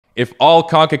If all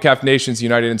CONCACAF nations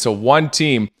united into one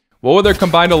team, what would their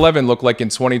combined 11 look like in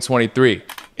 2023?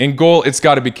 In goal, it's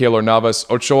got to be Keylor Navas.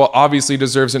 Ochoa obviously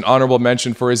deserves an honorable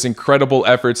mention for his incredible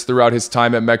efforts throughout his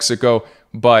time at Mexico,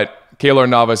 but Keylor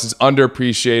Navas is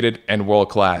underappreciated and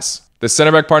world-class. The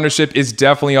center back partnership is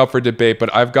definitely up for debate,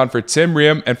 but I've gone for Tim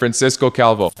Riem and Francisco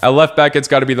Calvo. At left back, it's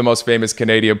got to be the most famous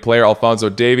Canadian player, Alphonso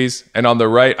Davies, and on the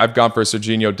right, I've gone for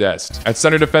Serginho Dest. At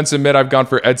center defensive mid, I've gone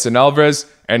for Edson Alvarez,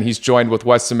 and he's joined with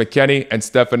Weston McKennie and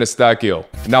Stefan Estacio.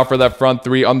 Now for that front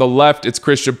three, on the left, it's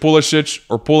Christian Pulisic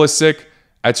or Pulisic.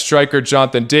 At striker,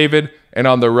 Jonathan David, and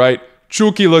on the right,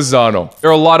 Chucky Lozano. There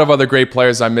are a lot of other great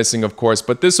players I'm missing, of course,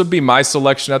 but this would be my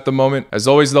selection at the moment. As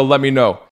always, though, let me know.